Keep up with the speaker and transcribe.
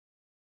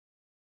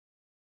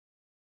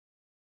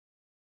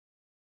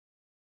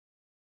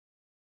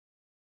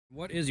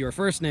What is your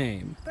first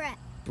name? Brett.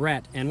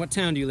 Brett. And what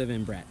town do you live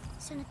in, Brett?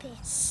 Sunapee.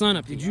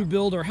 Sunapee. Did you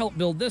build or help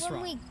build this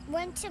rocket? When we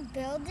went to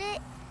build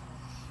it,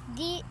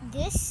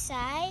 this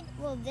side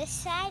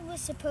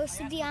was supposed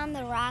to be on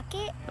the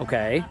rocket.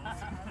 Okay.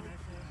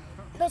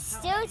 But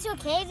still it's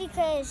okay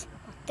because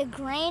the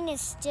grain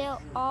is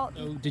still all...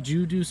 So did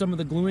you do some of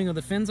the gluing of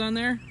the fins on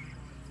there?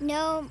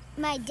 No,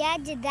 my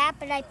dad did that,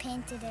 but I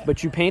painted it.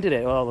 But you painted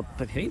it. Well,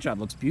 the paint job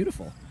looks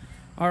beautiful.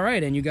 All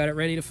right, and you got it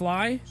ready to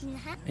fly?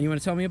 Uh-huh. And you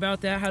want to tell me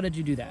about that? How did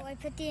you do that? So I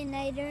put the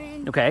igniter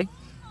in. Okay.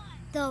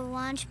 The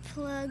launch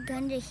plug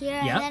under here,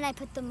 Yep. and then I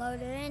put the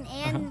motor in.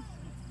 And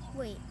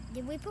wait,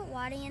 did we put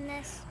wadding in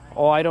this?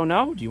 Oh, I don't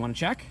know. Do you want to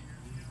check?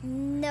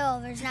 No,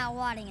 there's not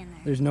wadding in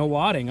there. There's no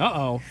wadding.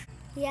 Uh-oh.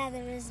 Yeah,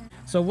 there isn't.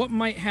 So what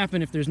might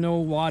happen if there's no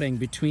wadding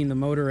between the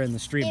motor and the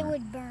streamer? It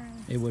would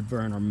burn. It would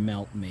burn or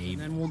melt, maybe.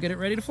 And then we'll get it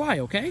ready to fly,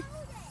 okay?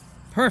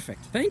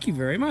 Perfect. Thank you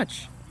very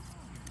much.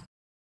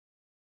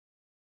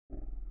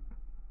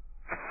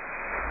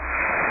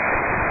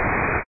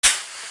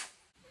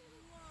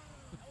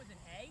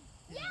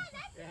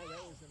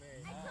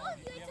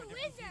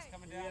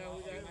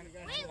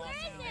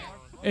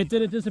 It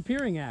did a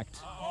disappearing act.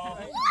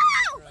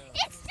 Whoa!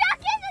 It's stuck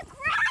in the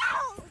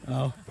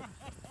ground!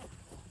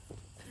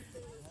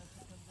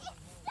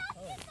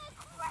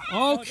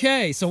 Oh.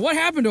 Okay, so what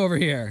happened over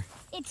here?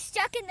 It's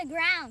stuck in the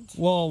ground.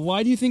 Well,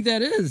 why do you think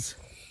that is?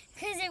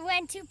 Because it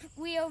went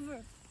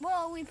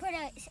we put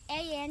a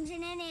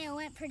engine in it, it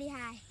went pretty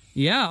high.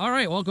 Yeah, all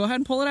right, well, go ahead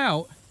and pull it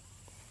out.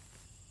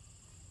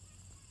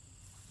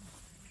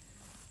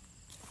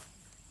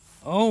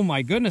 Oh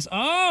my goodness.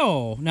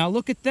 Oh, now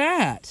look at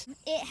that.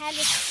 It had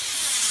a...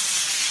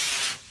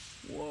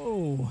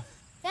 Whoa.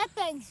 That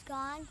thing's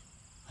gone.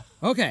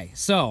 Okay,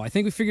 so I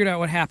think we figured out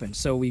what happened.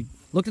 So we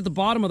looked at the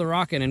bottom of the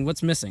rocket and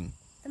what's missing?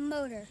 The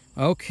motor.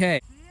 Okay.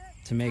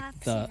 To make Pops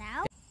the... it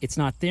out. It's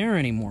not there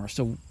anymore.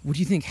 So what do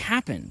you think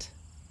happened?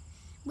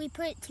 We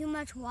put too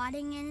much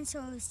wadding in,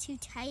 so it was too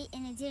tight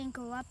and it didn't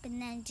go up,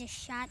 and then it just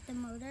shot the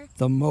motor.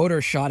 The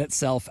motor shot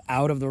itself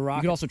out of the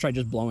rocket. You could also try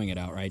just blowing it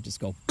out, right? Just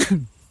go...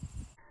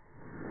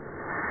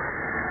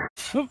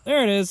 Oh,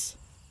 there it is.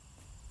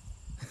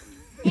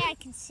 Yeah, I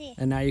can see.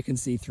 And now you can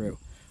see through.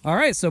 All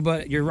right, so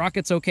but your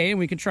rocket's okay and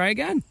we can try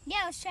again.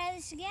 Yeah, let's try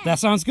this again. That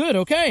sounds good,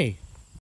 okay.